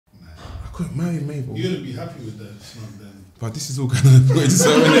couldn't marry Mabel. You're gonna be happy with that song then. But this is all kind of going to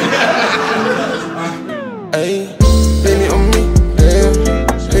so Hey, baby on me, yeah,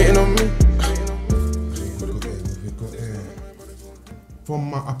 hating on me. From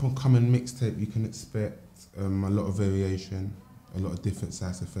my up and coming mixtape, you can expect a lot of variation, a lot of different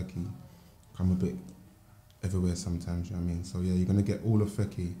sides of Fekky. I'm a bit everywhere sometimes, you know what I mean? So yeah, you're gonna get all of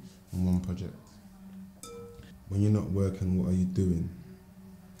Fekky in one project. When you're not working, what are you doing?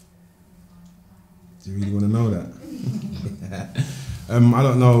 Do you really want to know that? I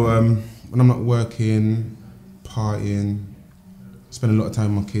don't know. When I'm not working, partying, spend a lot of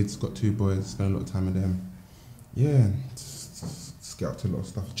time with my kids. Got 2 boys. Spend a lot of time with them. Yeah, just get up to a lot of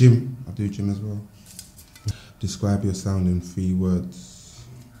stuff. Gym. I do gym as well. Describe your sound in 3 words.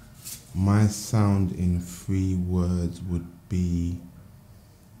 My sound in 3 words would be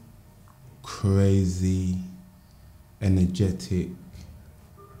crazy, energetic,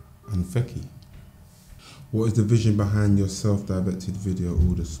 and Fekky. What is the vision behind your self-directed video,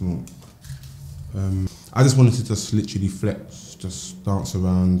 All the Smoke? I just wanted to just literally flex, just dance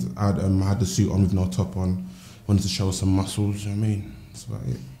around. I had the suit on with no top on. Wanted to show some muscles, you know what I mean? That's about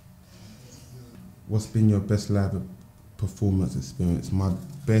it. What's been your best live performance experience? My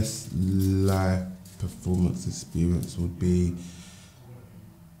best live performance experience would be,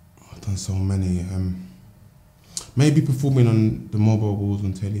 I've done so many. Maybe performing on the mobile walls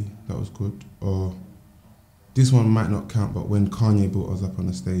on telly, that was good. Or this one might not count, but when Kanye brought us up on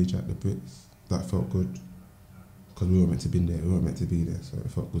the stage at the Brits, that felt good. Because we weren't meant to be there, we weren't meant to be there, so it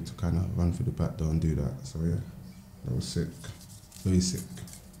felt good to kind of run through the back door and do that. So yeah, that was sick, very sick.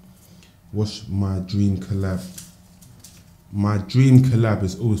 What's my dream collab? My dream collab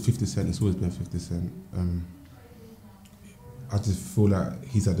is always 50 Cent, it's always been 50 Cent. I just feel like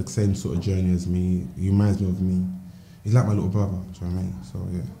he's had the same sort of journey as me. He reminds me of me. He's like my little brother, do you know what I mean? So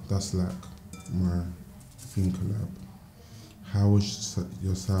yeah, that's like my dream collab. How was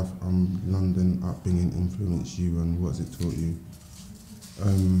your South London upbringing influence you, and what has it taught you?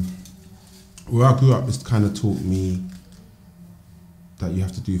 Where I grew up, it's kind of taught me that you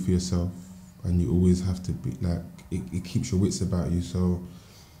have to do for yourself, and you always have to be like, it keeps your wits about you. So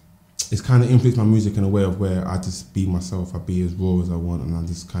it's kind of influenced my music in a way of where I just be myself, I be as raw as I want, and I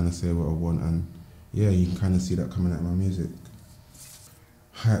just kind of say what I want, and yeah, you can kind of see that coming out of my music.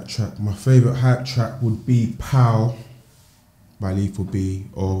 Hype track, my favourite hype track would be Pow by Lethal B,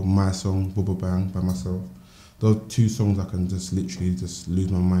 or my song Bubble Bang by myself. Those 2 songs I can just literally just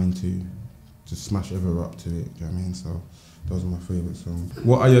lose my mind to, just smash ever up to it, do you know what I mean? So those are my favourite songs.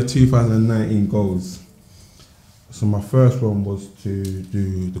 What are your 2019 goals? So my first one was to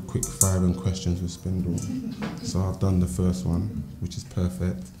do the quick firing questions with Spindle. So I've done the first one, which is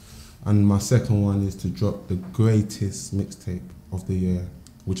perfect. And my second one is to drop the greatest mixtape of the year,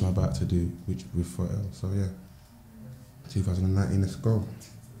 which I'm about to do, which with Fekky. So yeah, 2019, let's go.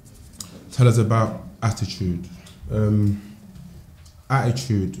 Tell us about Attitude.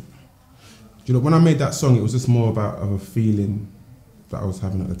 Attitude. You know, when I made that song, it was just more about a feeling that I was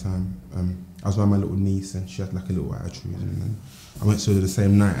having at the time. I was around my little niece, and she had like a little attitude, and then I went to her the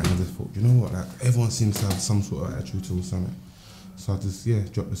same night, and I just thought, you know what, like everyone seems to have some sort of attitude towards something. So I just, yeah,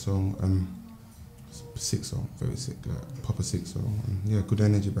 dropped the song. Sick song, very sick, like proper sick song, and yeah, good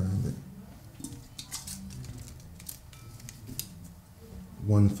energy behind it.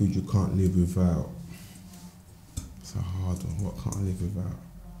 One food you can't live without. It's a hard one. What can't I live without?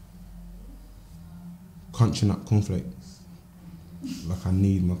 Crunchy nut cornflakes. Like I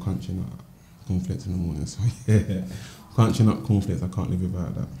need my crunchy nut cornflakes in the morning. So yeah, crunchy nut cornflakes. I can't live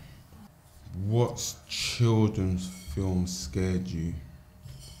without that. What children's film scared you?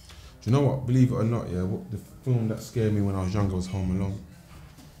 Do you know what? Believe it or not, yeah, the film that scared me when I was younger was Home Alone.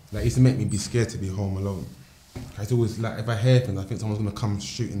 Like, it used to make me be scared to be home alone. It's always like, if I hear things, I think someone's gonna come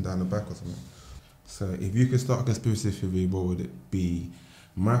shooting down the back or something. So if you could start a conspiracy theory, what would it be?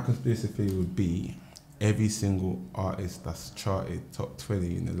 My conspiracy theory would be every single artist that's charted top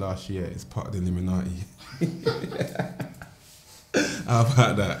 20 in the last year is part of the Illuminati. How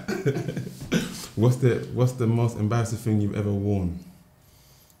about that? What's the most embarrassing thing you've ever worn?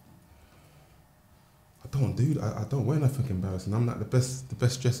 I don't wear nothing embarrassing. I'm not the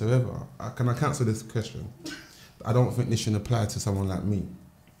best dresser ever. Can I cancel this question? I don't think this should apply to someone like me.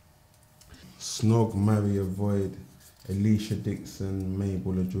 Snog, marry, avoid Alicia Dixon,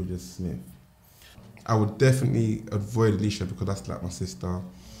 Mabel, or Georgia Smith. I would definitely avoid Alicia because that's like my sister,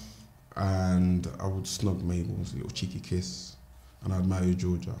 and I would snog Mabel, a little cheeky kiss, and I'd marry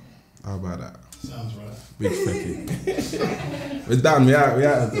Georgia. How about that? Sounds right. Big Fekky. We're done, we out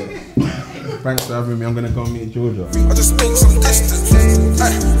of there. Thanks for having me. I'm gonna go meet Georgia. I just make some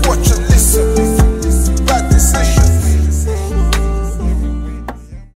distance.